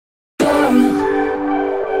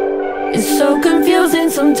It's so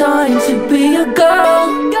confusing sometimes to be a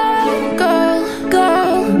girl.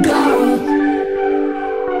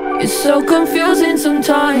 It's so confusing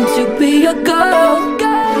sometimes to be a girl.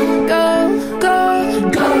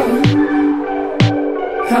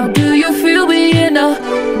 How do you feel being a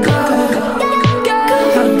girl?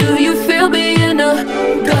 How do you feel being a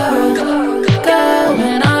girl?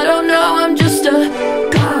 And I don't know, I'm just a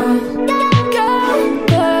girl.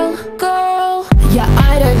 Yeah,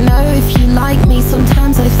 I don't know if you like me.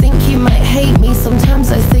 Sometimes I think you might hate me.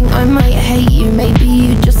 Sometimes I think I might hate you. Maybe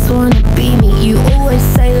you just wanna be me. You always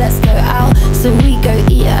say let's go out, so we go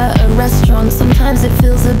eat at a restaurant. Sometimes it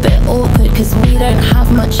feels a bit awkward cause we don't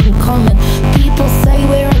have much in common. People say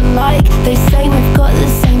we're alike, they say we've got the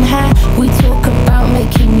same hair. We talk about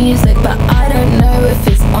making music, but I don't know if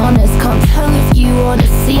it's honest. Can't tell if you wanna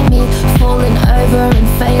see me falling over and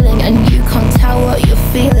failing, and you can't tell what you're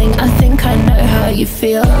feeling. I think I know how you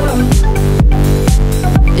feel.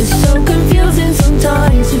 It's so confusing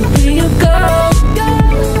sometimes to be a girl.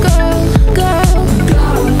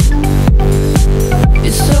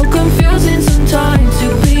 It's so confusing sometimes to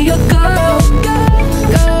be a girl.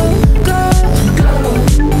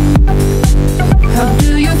 How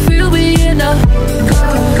do you feel being a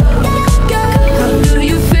girl? How do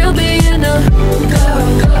you feel being a girl?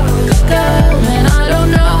 And I don't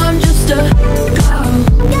know, I'm just a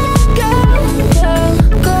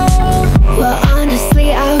girl. Well, honestly,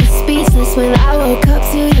 I was speechless when I woke up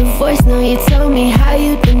to your voice. Now you told me how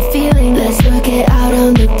you'd been feeling. Let's work it out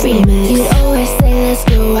on the remix. You'd always say let's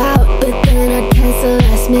go out, but then I'd cancel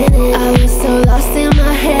last minute. I was so lost in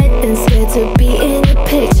my head and scared to be in the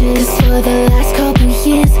pictures. Cause for the last couple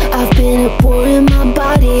years I've been at war in my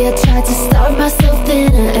body. I tried to starve myself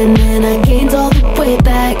thinner, and then I gained all the way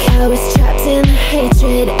back. I was trapped in the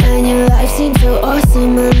hatred, and your life seemed so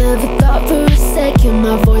awesome. I never thought for a second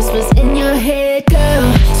my voice was in your head. Girl,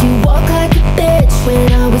 you walk like a bitch.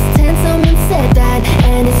 When I was 10 someone said that,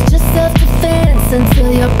 and it's just self-defense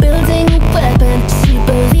until you're building a weapon. She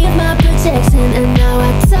believed my protection, and now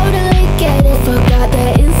I totally get it. Forgot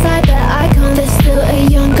that inside the icon there's still a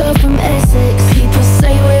young girl from Essex. People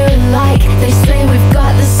say we're alike, they say we've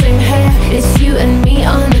got the same hair. It's you and me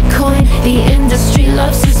on the coin. The industry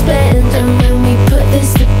loves to spend, and when we put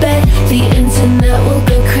this to bed, the internet will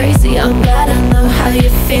go crazy. I'm glad I know how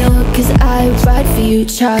you feel, cause I ride for you,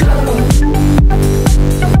 child.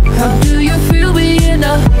 How do you feel being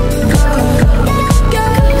a girl?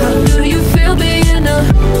 How do you feel being a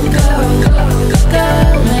girl?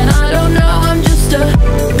 And I don't know, I'm just a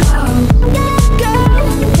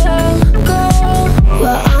girl.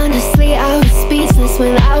 Well, honestly, I was speechless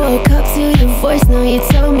when I woke up to your voice. Now you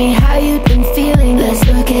told me how you'd been feeling. Let's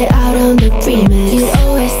work it out on the remix. You'd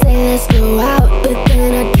always say let's go out, but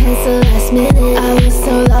then I'd cancel last minute. I was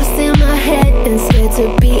so lost in my head and scared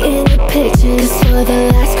to be in the pictures. Cause for the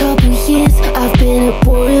last couple years I've been at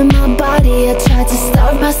war in my body. I tried to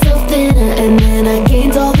starve myself thinner, and then I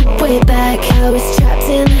gained all the way back. I was trapped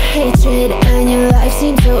in the hatred, and your life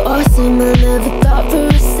seemed so awesome. I never thought for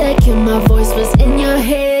a second my voice was in your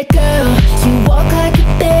head. Girl, you walk like a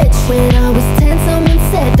bitch. When I was 10 someone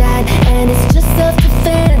said that, and it's just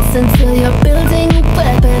self-defense until you're building a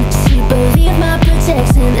weapon. She believed my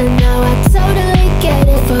protection, and now I totally get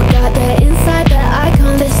it. Forgot that inside the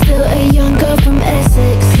icon there's still a young girl from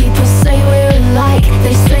Essex. People say we're alike,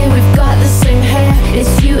 they say we've got the same hair.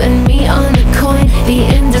 It's you and me on the coin. The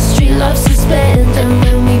industry loves to spend, and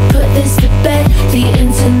when we put this to bed, the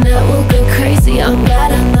internet will go crazy. I'm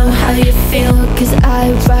glad I know how you feel, cause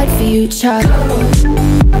I ride for you, child.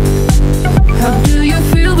 How do you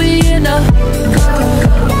feel being a girl?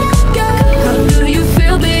 How do you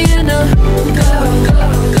feel being a girl?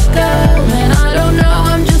 And I don't know,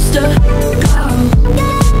 I'm just a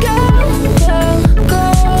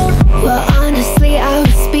girl. Well, honestly, I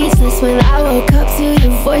was speechless when I woke up to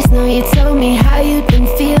your voice. Now you told me how you'd been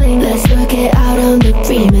feeling. Let's work it out on the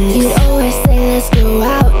remix. You'd always say let's go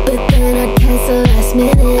out, but then I'd cancel last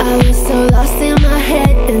minute. I was so lost in my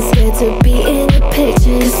head and scared to be in the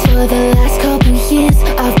pictures. Cause for the last couple years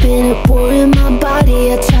I've been at war in my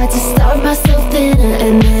body. I tried to starve myself thinner,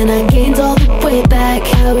 and then I gained all the way back.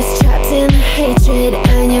 I was trapped in the hatred,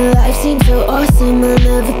 and your life seemed so awesome. I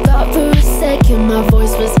never thought for a second my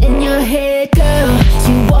voice was in your head. Girl,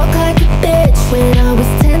 you walk like a bitch. When I was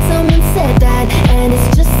 10 someone said that, and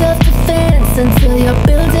it's just self-defense until you're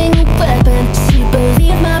building a weapon. She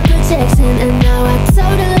believed my protection, and now I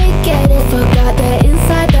totally get it. Forgot that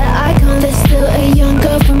inside the icon there's still a young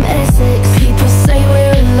girl from Essex. People say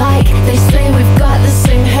we're alike, they say we've got the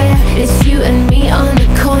same hair. It's you and me on the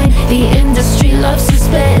coin. The industry loves to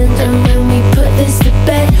spend, and when we put this to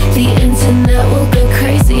bed, the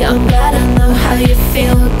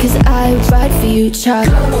you, child?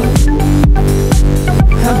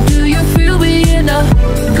 How do you feel being a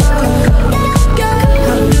girl?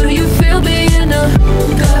 How do you feel being a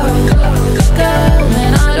girl?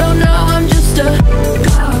 And I don't know, I'm just a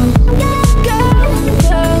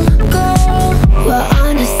girl. Well,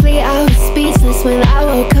 honestly, I was speechless when I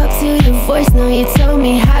woke up to your voice. Now you told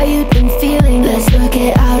me how you'd been feeling. Let's work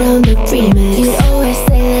it out on the remix. You'd always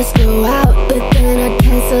say let's go out, but then I'd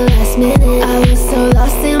cancel last minute. I was so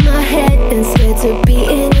lost in my head and scared to be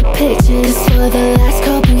in the pictures. 'Cause for the last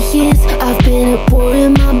couple years I've been at war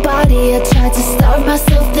in my body. I tried to starve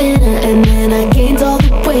myself thinner, and then I gained all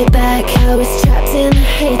the way back. I was trapped in the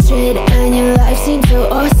hatred, and your life seemed so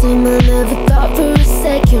awesome. I never thought for a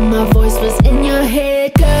second my voice was in your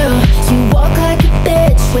head. Girl, you walk like a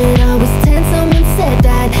bitch. When I was 10, someone said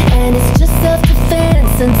that, and it's just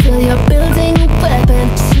self-defense until you're building a weapon.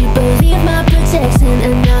 She believed my protection,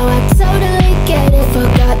 and now I totally get it.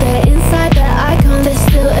 Forgot that inside the icon there's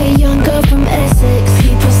still a young girl from Essex.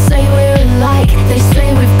 People say we're alike, they say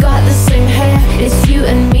we've got the same hair. It's you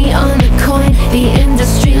and me on the coin, the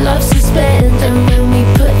industry loves to spend. And when we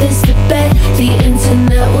put this to bed, the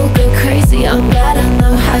internet will go crazy. I'm glad I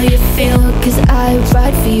know how you feel, 'cause I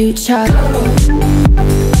ride for you, child.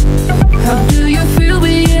 How do you feel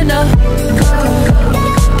being a girl?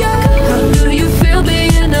 How do you feel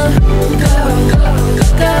being a girl?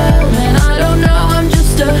 And I don't know, I'm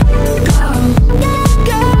just a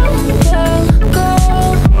girl.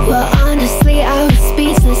 Well, honestly, I was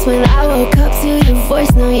speechless when I woke up to your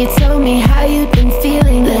voice. Now you told me how you'd been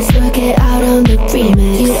feeling. Let's work it out on the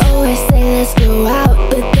remix. You'd always say let's go out,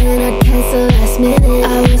 but then I'd cancel last minute.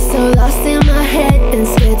 I was so lost in my head and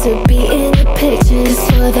scared to be in the pictures. 'Cause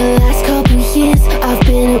for the last couple years I've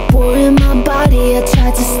been at war in my body. I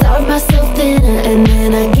tried to starve myself thinner, and then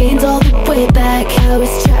I gained all the way back. I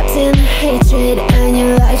was trapped in the hatred, and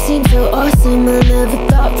your life seemed so awesome. I never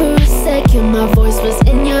thought for a second my voice was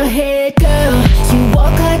in your head. Girl, you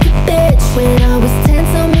walk like a bitch. When I was 10,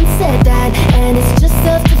 someone said that, and it's just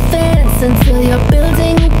self-defense until you're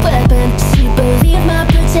building a weapon. She believed my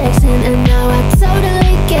protection, and now I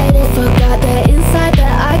totally get it. Forgot that inside the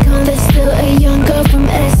icon there's still a young girl from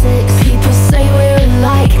Essex. People say we're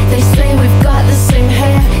alike, they say we've got the same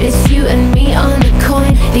hair. It's you and me on the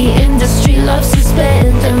coin, the industry loves to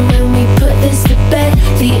spend. And when we put this to bed,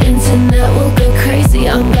 the internet will go crazy.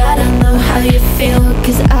 I'm glad I know how you feel,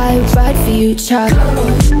 'cause I ride for you, child.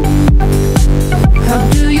 How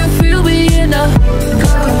do you feel being a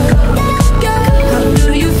girl? How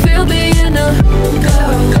do you feel being a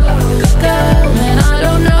girl? And I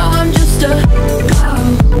don't know, I'm just a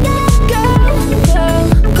girl.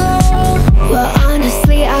 Well,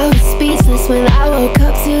 honestly, I was speechless when I woke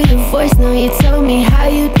up to your voice. Now you told me how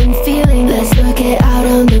you'd been feeling. Let's work it out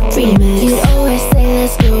on the remix. You'd always say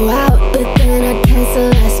let's go out, but then I'd cancel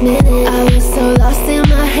last minute. I was so lost in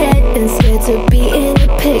my head and scared to be in the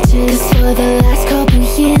pictures. 'Cause for the last couple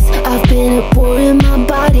years I've been at war in my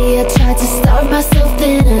body. I tried to starve myself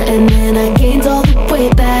thinner, and then I gained all the way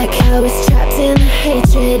back. I was trapped in the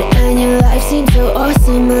hatred, and your life seemed so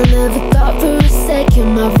awesome. I never thought for a second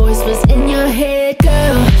my voice was in your head.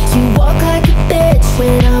 Girl, you walk like a bitch.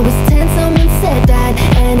 When I was 10, someone said that,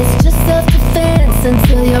 and it's just self-defense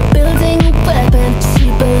until you're building a weapon. She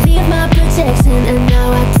believed my protection, and now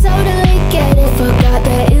I totally get it. Forgot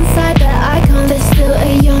that inside the icon there's still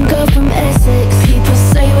a young girl from Essex. People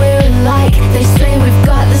say we're alike, they say we've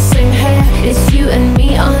got the same hair. It's you and me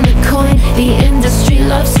on the coin, the industry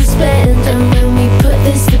loves to spend. And when we put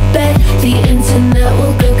this to bed, the internet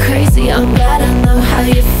will go crazy. I'm glad I know how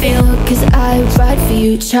you feel, 'cause I ride for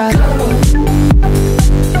you, child.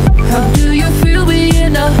 How do you feel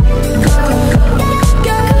being a girl?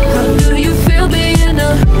 How do you feel being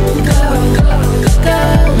a girl?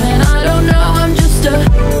 And I don't know, I'm just a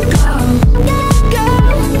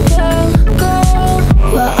girl.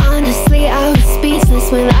 Well, honestly, I was speechless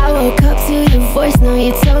when I woke up to your voice. Now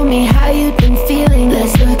you told me how you'd been feeling.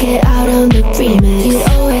 Let's work it out on the remix. You'd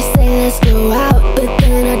always say let's go out, but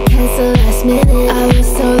then I'd cancel last minute. I was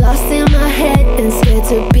so lost in my head and scared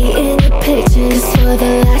to be in the pictures. 'Cause for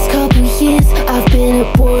the last couple years I've been at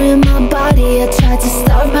war in my body. I tried to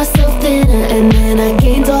starve myself thinner, and then I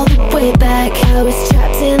gained all the way back. I was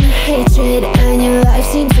trapped in the hatred, and your life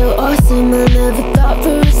seemed so awesome. I never thought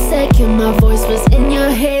for a second my voice was in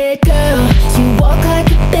your head. Girl, you walk like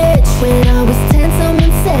a bitch. When I was 10,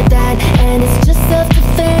 someone said that, and it's just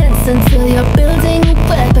self-defense until you're building a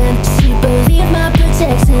weapon. She believed my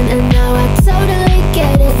protection, and now I totally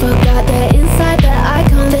get it. Forgot that inside the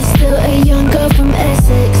icon there's still a young girl from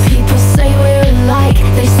Essex. People say we're alike,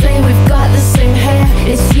 they say we've got the same hair.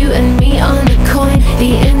 It's you and me on the coin,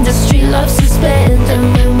 the industry loves to spend.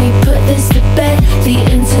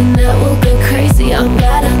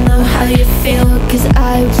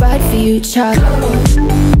 for you, child.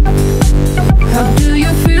 How do you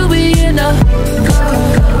feel being a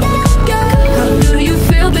girl? How do you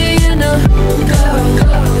feel being a girl?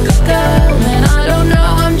 And I don't know,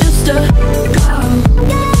 I'm just a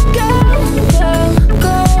girl.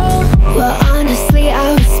 Well, honestly,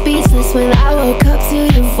 I was speechless when I woke up to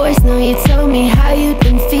your voice. Now you told me how you'd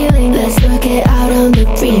been feeling. Let's work it out on the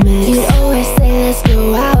remix. You'd always say let's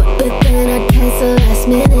go out, but then I'd cancel last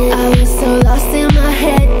minute. I was so lost in my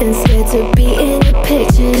head and scared to be in the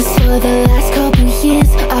pictures. 'Cause for the last couple years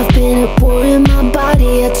I've been at war in my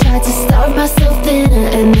body. I tried to starve myself thinner,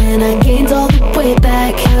 and then I gained all the way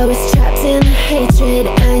back. I was trapped in the hatred,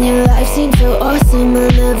 and your life seemed so awesome. I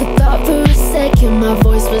never thought for a second my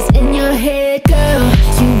voice was in your head. Girl,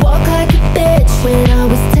 you walk like a bitch. When I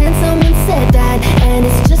was 10, someone said that, and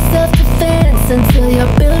it's just self-defense until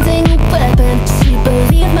you're building a weapon. She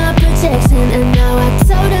believed my protection, and now I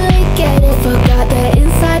totally get it. Forgot that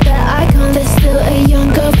inside the icon there's still a young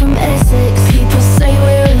girl from Essex. People say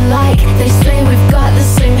we're alike, they say we've got the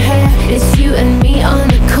same hair. It's you and me on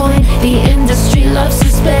the coin, the industry loves to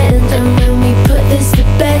spend. And when we put this to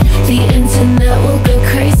bed, the internet will go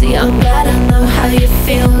crazy. I'm glad I know how you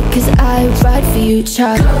feel, 'cause I ride for you,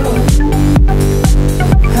 child.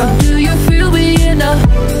 How do you feel being a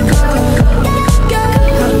girl?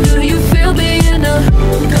 How do you feel being a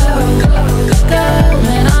girl?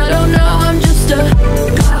 And I don't know, I'm just a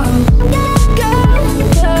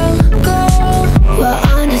girl. Well,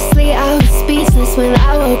 honestly, I was speechless when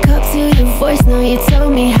I woke up to your voice. Now you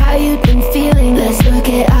told me how you'd been feeling. Let's work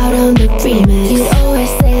it out on the remix. You'd always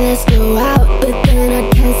say let's go out, but then I'd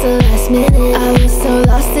cancel last minute. I was so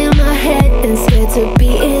lost in my head and scared to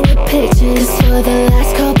be in the pictures. 'Cause for the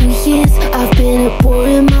last couple years I've been at war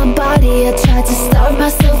in my body. I tried to starve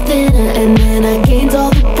myself thinner, and then I gained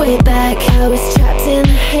all the way back. I was trapped in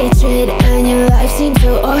the hatred, and your life seemed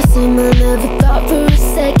so awesome. I never thought for a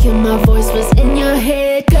second my voice was in your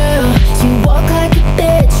head. Girl, you walk like a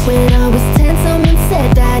bitch. When I was 10, someone said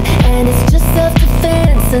that, and it's just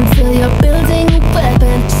self-defense until you're building a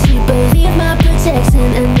weapon. She believed my protection,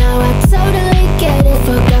 and now I totally get it.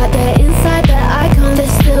 Forgot that inside the icon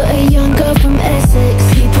there's still a young girl from Essex.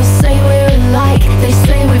 People say we're alike, they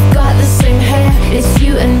say we've got the same hair. It's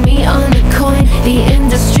you and me on the coin, the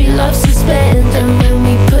industry loves to spend. And when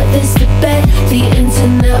we put this to bed, the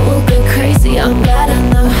internet will go crazy. I'm glad I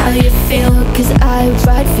know how you feel, 'cause I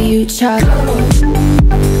ride for you, child.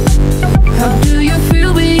 How do you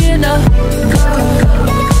feel being a girl?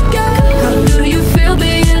 How do you feel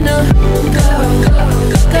being a girl?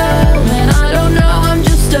 And I don't know, I'm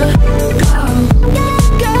just a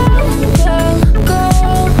girl.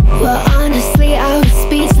 Well, honestly, I was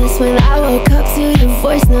speechless when I woke up to your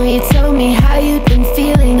voice. Now you told me how you'd been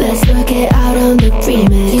feeling. Let's work it out on the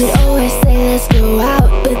remix. You'd always say let's go out,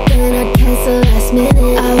 but then I'd cancel last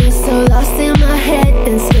minute. I was so lost in my head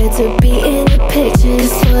and scared to be in the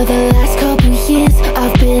pictures. 'Cause for the last couple years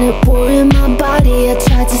I've been at war in my body. I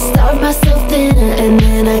tried to starve myself thinner, and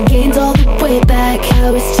then I gained all the way back.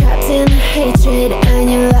 I was trapped in the hatred, and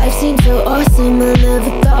your life seemed so awesome. I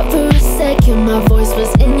never thought for a second my voice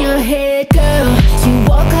was in your head. Girl, you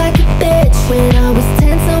walk like a bitch. When I was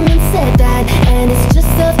 10, someone said that, and it's just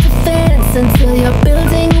self-defense until you're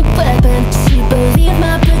building a weapon. She believed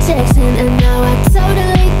my protection, and now I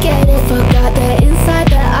totally get it. Forgot that inside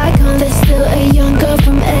the icon there's still a young girl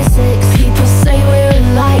from Essex. People say we're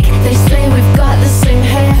alike, they say we've got the same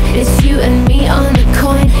hair. It's you and me on the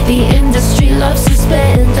coin, the industry loves to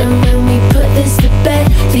spend. And when we put this to bed,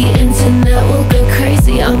 the internet will go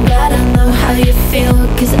crazy. I'm glad I know how you feel,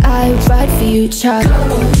 'cause I ride for you, child.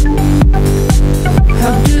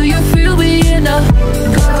 How do you feel being a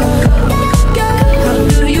girl? How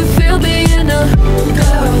do you feel being a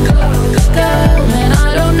girl? And I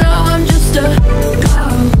don't know, I'm just a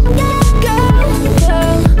girl.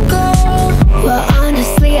 Well,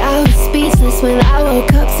 honestly, I was speechless when I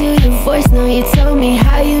woke up to your voice. Now you told me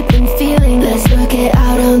how you'd been feeling. Let's work it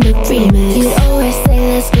out on the remix. You'd always say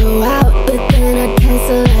let's go out, but then I'd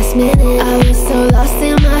cancel last minute. I was so lost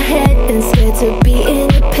in my head and scared to be in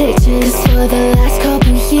the pictures. 'Cause for the last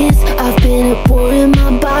couple years I've been at war in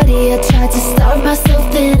my body. I tried to starve myself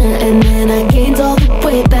thinner, and then I gained all the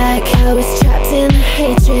way back. I was trapped in the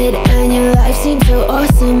hatred, and your life seemed so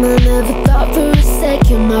awesome. I never thought for a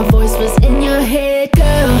second my voice was in your head.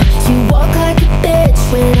 Girl, you walk like a bitch.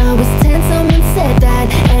 When I was 10, someone said that,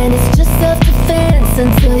 and it's just self-defense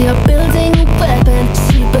until you're building a weapon.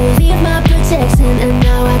 She believed my protection, and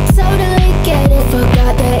now I totally get it.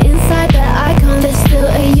 Forgot that inside the icon there's still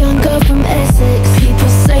a young girl from Essex.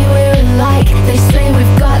 People say we're alike, they say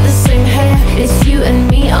we've got the same hair. It's you and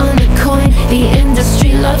me on the coin, the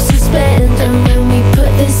industry loves to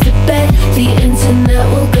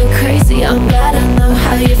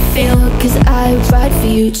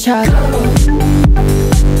child?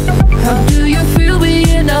 How do you feel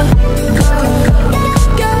being a girl?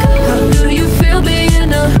 How do you feel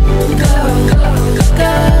being a girl?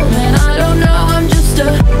 And I don't know, I'm just a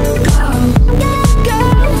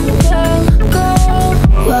girl.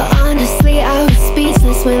 Well, honestly, I was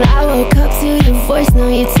speechless when I woke up to your voice. Now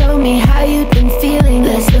you told me how you'd been feeling.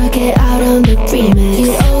 Let's work it out on the remix.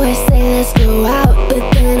 You'd always say let's go out, but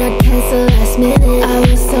then I'd cancel last minute. I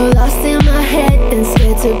was so lost in my head and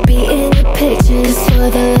scared to be in the pictures. 'Cause for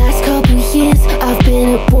the last couple years I've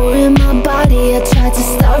been at war in my body. I tried to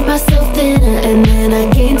starve myself thinner, and then I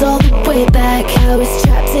gained all the way back. I was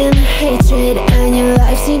trapped in the hatred, and your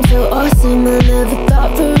life seemed so awesome. I never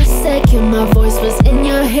thought for a second my voice was in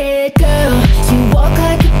your head. Girl, you walk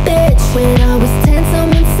like a bitch. When I was 10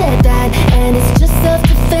 someone said that, and it's just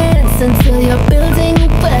self-defense until you're building a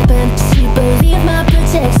weapon. She believed my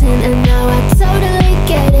protection, and now I totally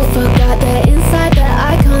get it. Forgot that inside the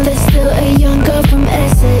icon there's still a young girl from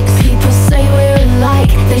Essex. People say we're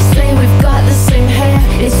alike, they say we've got the same hair.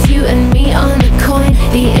 It's you and me on the coin,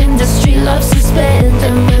 the industry loves to spend.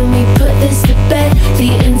 And when we put this to bed,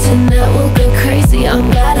 the internet will go crazy.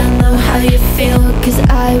 I'm glad I know how you feel, 'cause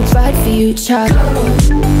I ride for you, child.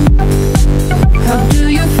 How do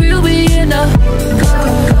you feel being a girl?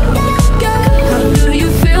 How do you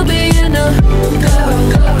feel being a girl?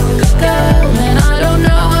 And I don't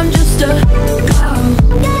know, I'm just a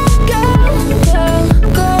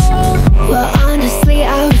girl. Well, honestly,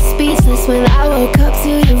 I was speechless when I woke up to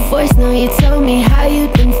your voice. Now you told me how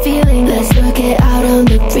you'd been feeling. Let's work it out on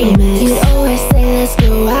the remix. You'd always say let's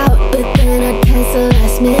go out, but then I'd cancel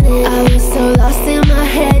last minute. I was so lost in my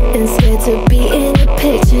head and scared to be in the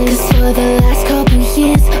pictures. 'Cause for the last couple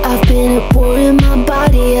years I've been at war in my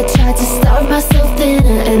body. I tried to starve myself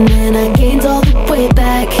thinner, and then I gained all the way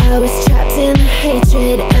back. I was trapped in the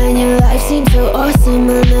hatred, and your life seemed so awesome.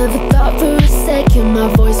 I never thought for a second my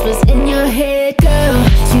voice was in your head. Girl,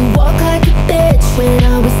 you walk like a bitch. When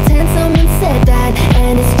I was 10 someone said that,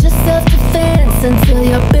 and it's just self-defense until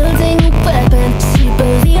you're building a weapon. She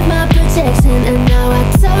believed my protection, and now I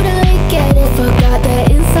totally get it. Forgot that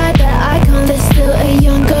inside the icon there's still a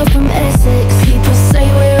young girl from Essex. People say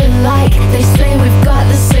we're alike, they say we've got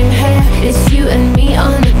the same hair. It's you and me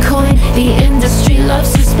on the coin, the industry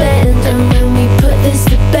loves to spend. And when we put this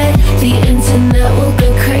to bed, the internet will go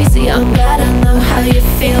crazy. I'm glad I know how you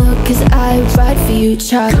feel, 'cause I ride for you,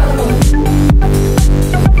 child.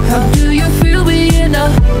 How do you feel being a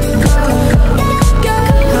girl?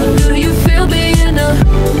 How do you feel being a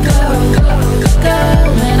girl?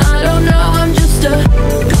 And I don't know, I'm just a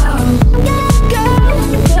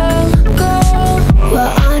girl.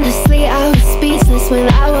 Well, honestly, I was speechless when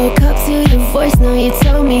I woke up to your voice. Now you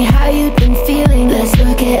told me how you'd been feeling. Let's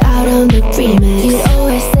work it out on the remix. You'd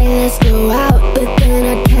always say let's go out, but then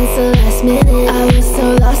I'd cancel last minute. I was so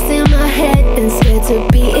lost in my head and scared to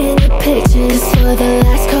be in the pictures. 'Cause for the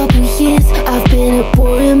last couple years I've been at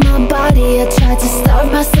war in my body. I tried to starve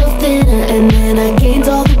myself thinner, and then I gained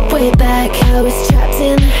all the way back. I was trapped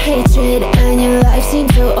in the hatred, and your life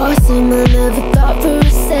seemed so awesome. I never thought for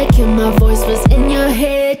a second my voice was in your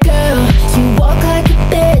head. Girl, you walk like a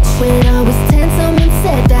bitch. When I was 10 someone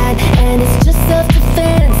said that, and it's just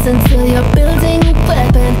self-defense until you're building a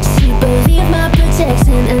weapon. She believed my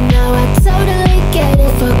protection, and now I totally get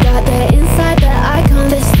it. Forgot that inside the icon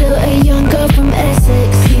there's still a young girl from Essex.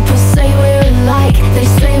 People say we're alike, they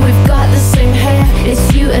say we've got the same hair. It's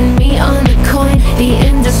you and me on the coin, the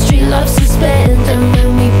industry loves to spend. And when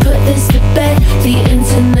we put this to bed, the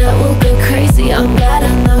internet will go crazy. I'm glad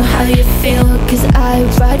I know how you feel, 'cause I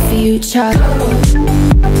ride for you, child.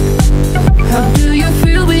 How do you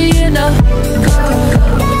feel being a girl?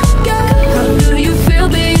 How do you feel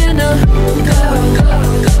being a girl?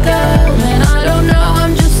 And I don't know,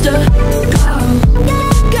 I'm just a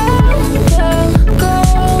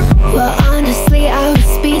girl. Well, honestly, I was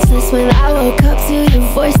speechless when I woke up to your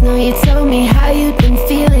voice. Now you told me how you'd been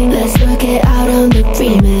feeling. Let's work it out on the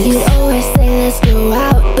remix. You'd always say let's go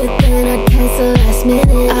out, but then I'd cancel last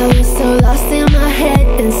minute. I was so lost in my head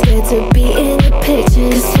and scared to be in the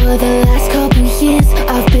pictures. 'Cause for the last couple years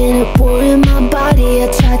I've been at war in my body. I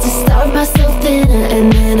tried to starve myself thinner, and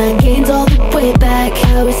then I gained all the way back.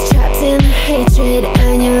 I was trapped in the hatred,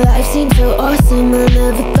 and your life seemed so awesome. I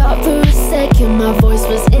never thought for a second my voice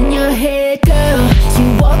was in your head. Girl, you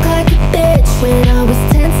walk like a bitch. When I was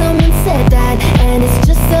 10 someone said that, and it's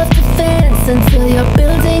just self-defense until you're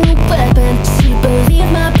building a weapon. She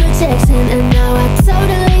believed my protection, and now I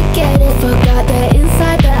totally get it. Forgot that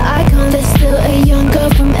inside the icon there's still a young girl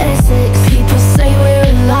from Essex. People say we're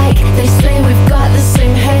alike, they say we've got the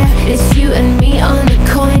same hair. It's you and me on the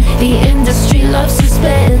coin, the industry loves to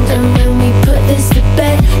spend.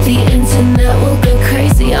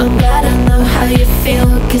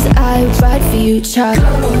 child?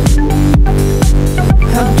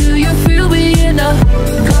 How do you feel being a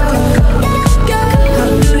girl? How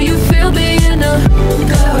do you feel being a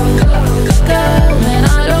girl? And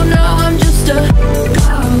I don't know, I'm just a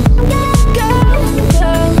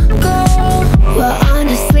girl. Well,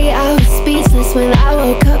 honestly, I was speechless when I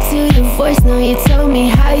woke up to your voice. Now you told me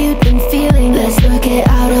how you'd been feeling. Let's work it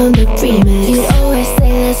out on the remix. You'd always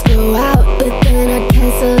say let's go out, but then I'd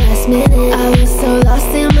cancel last minute. I was so lost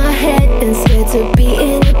in my head and scared to be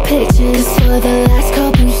in the pictures. 'Cause for the last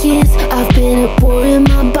couple years I've been at war in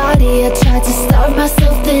my body. I tried to starve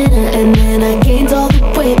myself thinner, and then I gained all the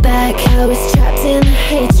weight back. I was trapped in the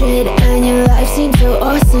hatred, and your life seemed so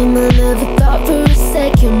awesome. I never thought for a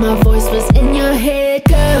second my voice was in your head.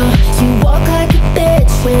 Girl, you walk like a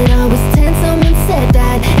bitch. When I was 10 someone said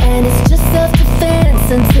that, and it's just self-defense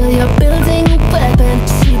until you're building a weapon.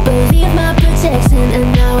 She believed my protection, and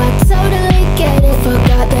now I totally get it.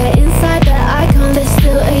 Forgot that inside the icon there's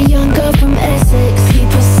still a young girl from Essex.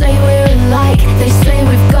 People say we're alike, they say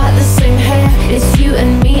we've got the same hair. It's you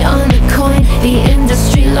and me on the coin, the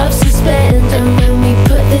industry loves to spend. And when we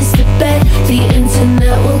put this to bed, the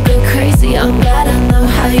internet will go crazy. I'm glad I know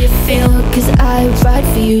how you feel, 'cause I ride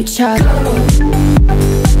for you, child.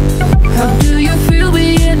 How do you feel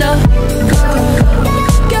being a girl?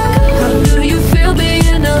 How do you feel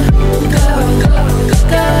being a girl?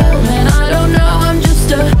 And I don't know, I'm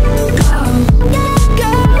just a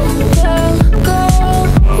girl.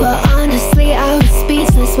 Well, honestly, I was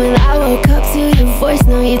speechless when I woke up to your voice.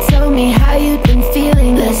 Now you told me how you'd been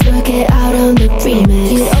feeling. Let's work it out on the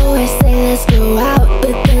remix. You'd always say let's go out,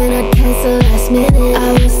 but then I'd cancel last minute.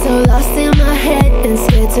 I was so lost in my head and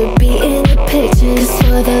scared to be in the pictures. 'Cause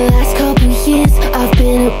for the last couple years I've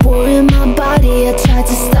been at war in my body. I tried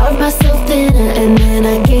to starve myself thinner, and then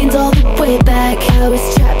I gained all the weight back. I was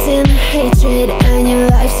trapped in the hatred, and your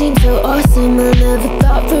life seemed so awesome. I never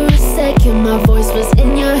thought for a second my voice was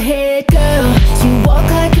in your head. Girl, you walk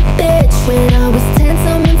like a bitch. When I was 10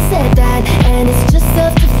 someone said that, and it's just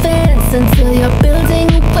self-defense until you're building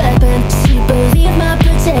a weapon. She believed my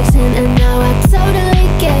protection, and now I totally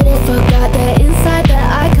get it. Forgot that inside the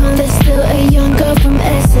icon there's still a young girl from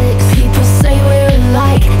Essex. People say we're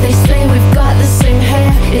alike, they say we've got the same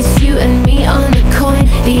hair. It's you and me on the coin,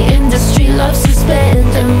 the industry loves to spend.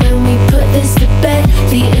 And when we put this to bed,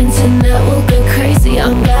 the internet will go crazy.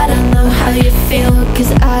 I'm glad I know how you feel,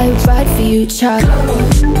 'cause I ride for you, child.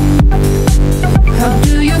 How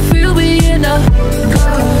do you feel being a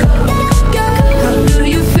girl? How do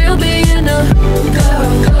you feel being a girl?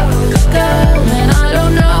 And I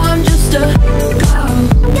don't know, I'm just a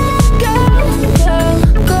girl.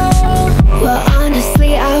 Well,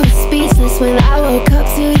 honestly, I was speechless when I woke up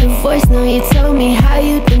to your voice. Now you told me how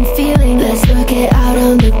you'd been feeling. Let's work it out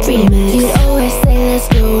on the remix. You'd always say let's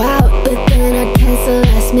go out, but then I'd cancel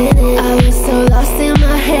last minute. I was so lost in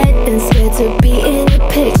my head and scared to be in the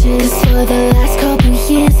pictures. 'Cause for the last couple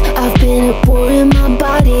years I've been at war in my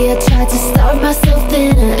body. I tried to starve myself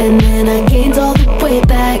thinner, and then I gained all the weight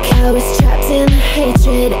back. I was trapped in the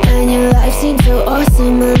hatred, and your life seemed so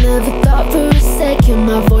awesome. I never thought for a second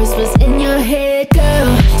my voice was in your head. Girl,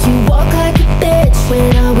 you walk like a bitch. When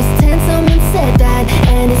I was 10 someone said that,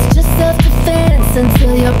 and it's just self-defense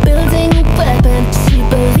until you're building a weapon. She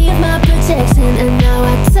believed my protection, and now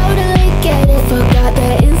I totally get it. Forgot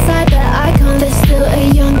that inside the icon there's still a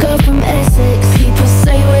young girl from Essex. People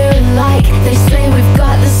say we're alike, they say we've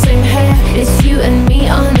got the same hair. It's you and me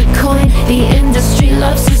on the coin, the industry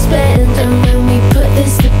loves to spend. And when we put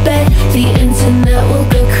this to bed, the internet will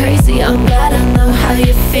go crazy. I'm glad I know how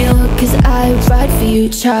you feel, 'cause I ride for you,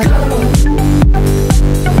 child.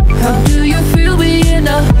 How do you feel being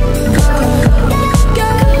a girl?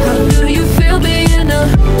 How do you feel being a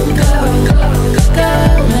girl?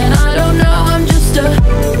 And I don't know, I'm just a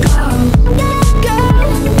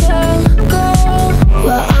girl.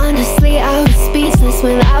 Well, honestly, I was speechless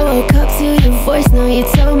when I woke up to your voice. Now you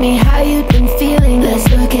told me how you'd been feeling. Let's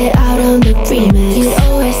work it out on the remix. You'd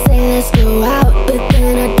always say let's go out, but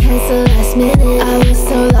then I'd cancel last minute. I was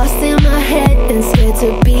so lost in my head and scared to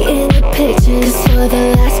be in the pictures. 'Cause for the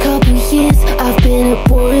last couple years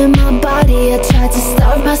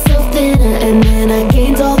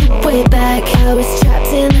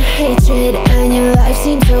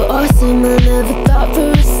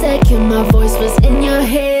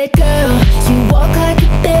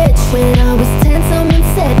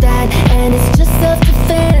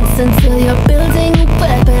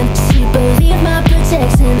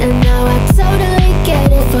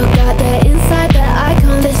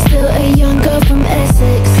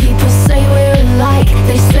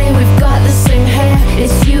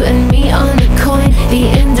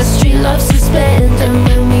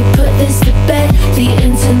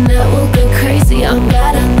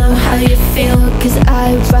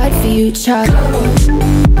Charlie.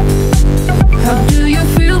 How do you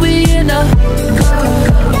feel being a girl?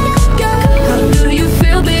 How do you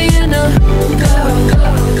feel being a girl?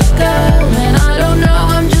 And I don't know,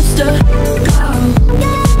 I'm just a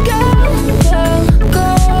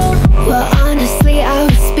girl. Well, honestly, I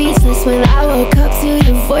was speechless when I woke up to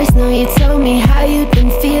your voice. Now you told me how you'd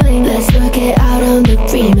been feeling. Let's work it out on the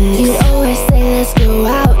remix. You'd always say let's go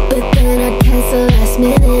out, but then I'd cancel last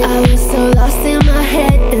minute. I was so lost in my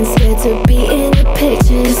head and scared to be in the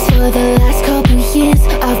pictures. Cause for the last couple years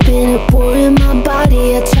I've been at war in my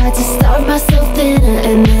body. I tried to starve myself thinner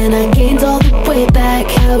and then I gained all the way back.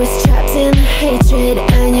 I was trapped in the hatred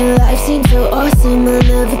and your life seemed so awesome. I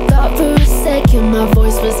never thought for a second my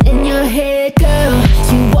voice was in your head. Girl,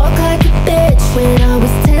 you walk like a bitch. When I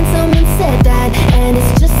was 10 someone said that, and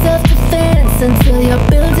it's just self-defense until you're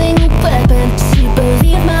building a weapon. She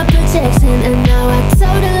believed my protection and now I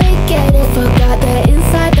totally get it. Forgot that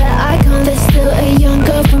inside the icon there's still a young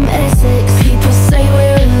girl from Essex. People say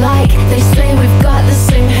we're alike, they say we've got the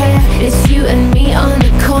same hair. It's you and me on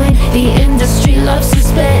the coin, the industry loves to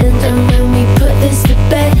spend. And when we put this to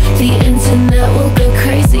bed, the internet will go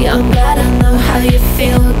crazy. I'm glad I know how you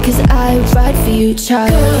feel, cause I ride for you,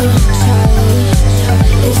 Charlie.